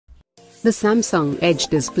The Samsung Edge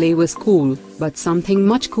display was cool, but something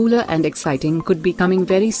much cooler and exciting could be coming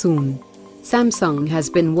very soon. Samsung has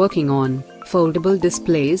been working on foldable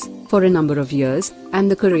displays for a number of years,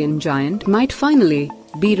 and the Korean giant might finally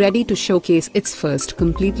be ready to showcase its first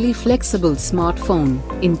completely flexible smartphone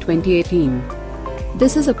in 2018.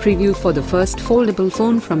 This is a preview for the first foldable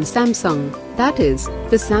phone from Samsung, that is,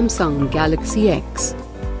 the Samsung Galaxy X.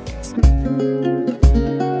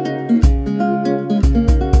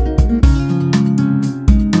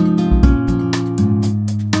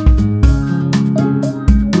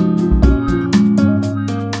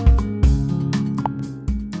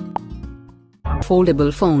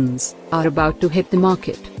 Foldable phones are about to hit the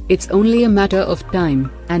market. It's only a matter of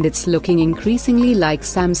time, and it's looking increasingly like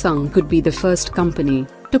Samsung could be the first company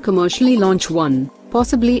to commercially launch one,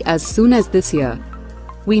 possibly as soon as this year.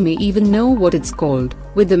 We may even know what it's called,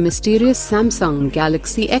 with the mysterious Samsung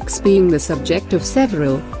Galaxy X being the subject of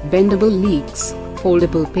several bendable leaks,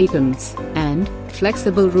 foldable patents, and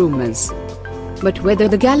flexible rumors. But whether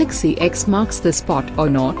the Galaxy X marks the spot or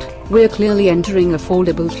not, we're clearly entering a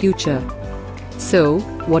foldable future. So,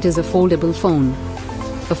 what is a foldable phone?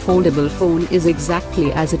 A foldable phone is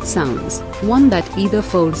exactly as it sounds, one that either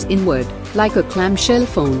folds inward, like a clamshell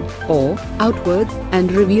phone, or outward,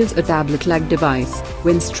 and reveals a tablet-like device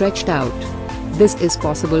when stretched out. This is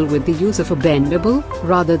possible with the use of a bendable,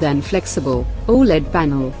 rather than flexible, OLED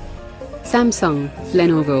panel. Samsung,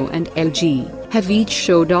 Lenovo and LG have each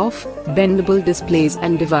showed off bendable displays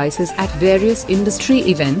and devices at various industry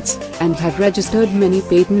events, and have registered many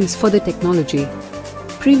patents for the technology.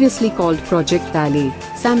 Previously called Project Valley,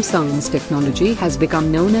 Samsung's technology has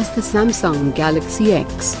become known as the Samsung Galaxy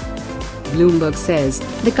X. Bloomberg says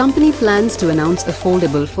the company plans to announce a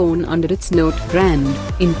foldable phone under its Note brand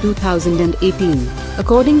in 2018.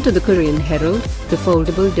 According to the Korean Herald, the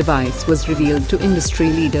foldable device was revealed to industry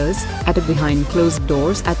leaders at a behind closed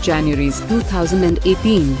doors at January's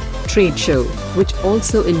 2018 trade show, which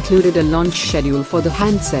also included a launch schedule for the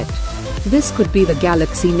handset. This could be the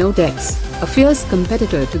Galaxy Note X, a fierce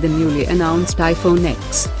competitor to the newly announced iPhone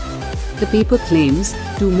X. The paper claims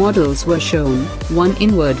two models were shown, one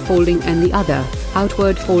inward folding and the other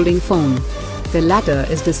outward folding phone. The latter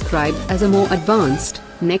is described as a more advanced,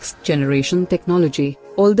 next-generation technology,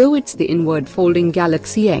 although it's the inward folding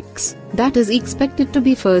Galaxy X that is expected to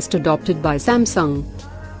be first adopted by Samsung.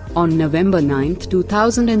 On November 9,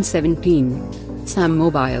 2017, Sam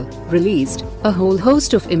Mobile released a whole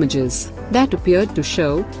host of images that appeared to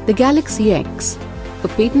show the Galaxy X. A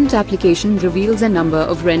patent application reveals a number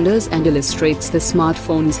of renders and illustrates the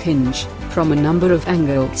smartphone's hinge from a number of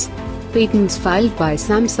angles. Patents filed by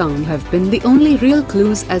Samsung have been the only real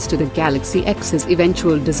clues as to the Galaxy X's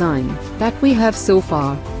eventual design that we have so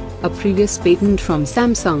far. A previous patent from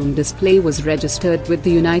Samsung Display was registered with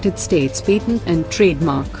the United States Patent and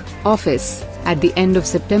Trademark Office at the end of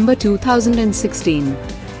September 2016.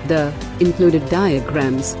 The included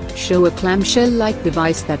diagrams show a clamshell-like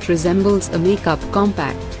device that resembles a makeup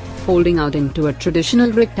compact, folding out into a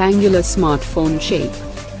traditional rectangular smartphone shape.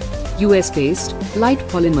 US-based Light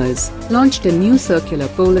Polymers launched a new circular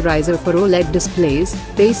polarizer for OLED displays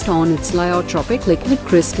based on its lyotropic liquid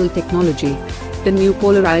crystal technology. The new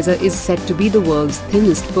polarizer is said to be the world's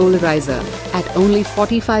thinnest polarizer, at only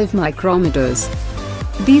 45 micrometers.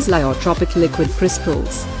 These lyotropic liquid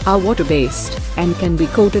crystals are water-based and can be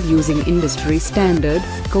coated using industry-standard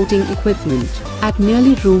coating equipment at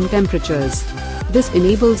nearly room temperatures. This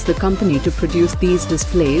enables the company to produce these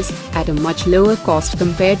displays at a much lower cost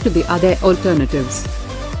compared to the other alternatives.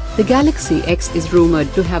 The Galaxy X is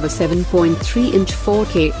rumored to have a 7.3-inch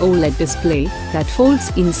 4K OLED display that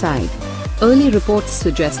folds inside. Early reports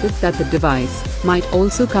suggested that the device might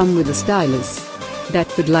also come with a stylus that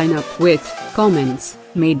could line up with comments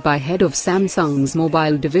made by head of Samsung's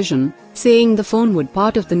mobile division, saying the phone would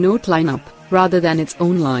part of the Note lineup rather than its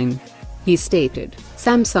own line. He stated,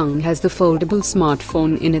 Samsung has the foldable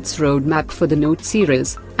smartphone in its roadmap for the Note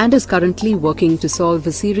series, and is currently working to solve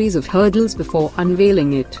a series of hurdles before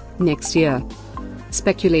unveiling it next year.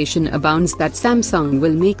 Speculation abounds that Samsung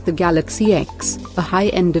will make the Galaxy X a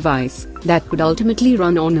high-end device that could ultimately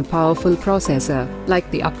run on a powerful processor, like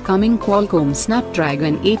the upcoming Qualcomm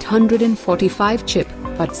Snapdragon 845 chip,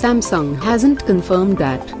 but Samsung hasn't confirmed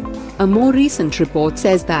that. A more recent report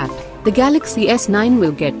says that the Galaxy S9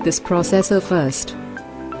 will get this processor first.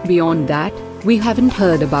 Beyond that, we haven't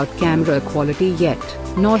heard about camera quality yet,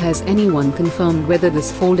 nor has anyone confirmed whether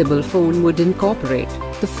this foldable phone would incorporate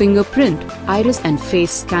the fingerprint, iris and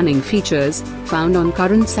face scanning features found on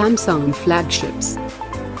current Samsung flagships.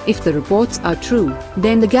 If the reports are true,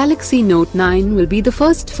 then the Galaxy Note 9 will be the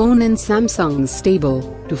first phone in Samsung's stable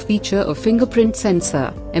to feature a fingerprint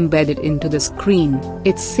sensor embedded into the screen.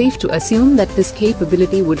 It's safe to assume that this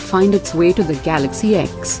capability would find its way to the Galaxy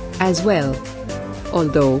X as well.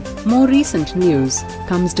 Although, more recent news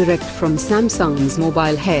comes direct from Samsung's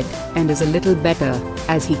mobile head and is a little better,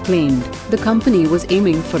 as he claimed the company was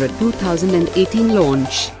aiming for a 2018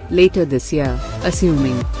 launch later this year,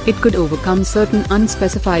 assuming it could overcome certain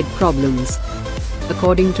unspecified problems.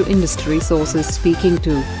 According to industry sources speaking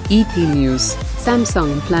to ET News,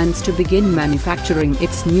 Samsung plans to begin manufacturing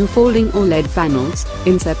its new folding OLED panels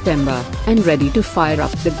in September and ready to fire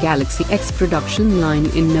up the Galaxy X production line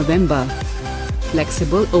in November.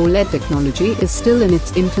 Flexible OLED technology is still in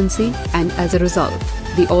its infancy, and as a result,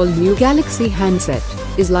 the all-new Galaxy handset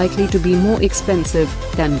is likely to be more expensive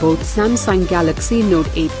than both Samsung Galaxy Note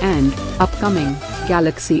 8 and upcoming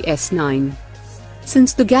Galaxy S9.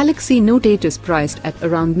 Since the Galaxy Note 8 is priced at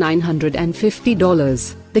around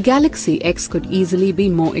 $950, the Galaxy X could easily be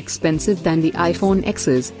more expensive than the iPhone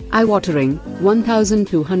X's eye-watering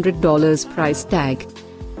 $1,200 price tag.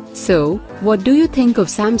 So, what do you think of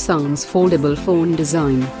Samsung's foldable phone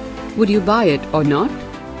design? Would you buy it or not?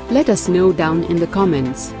 Let us know down in the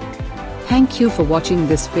comments. Thank you for watching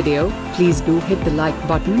this video. Please do hit the like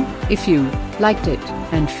button if you liked it,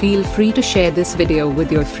 and feel free to share this video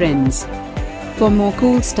with your friends. For more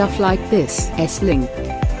cool stuff like this, S-link.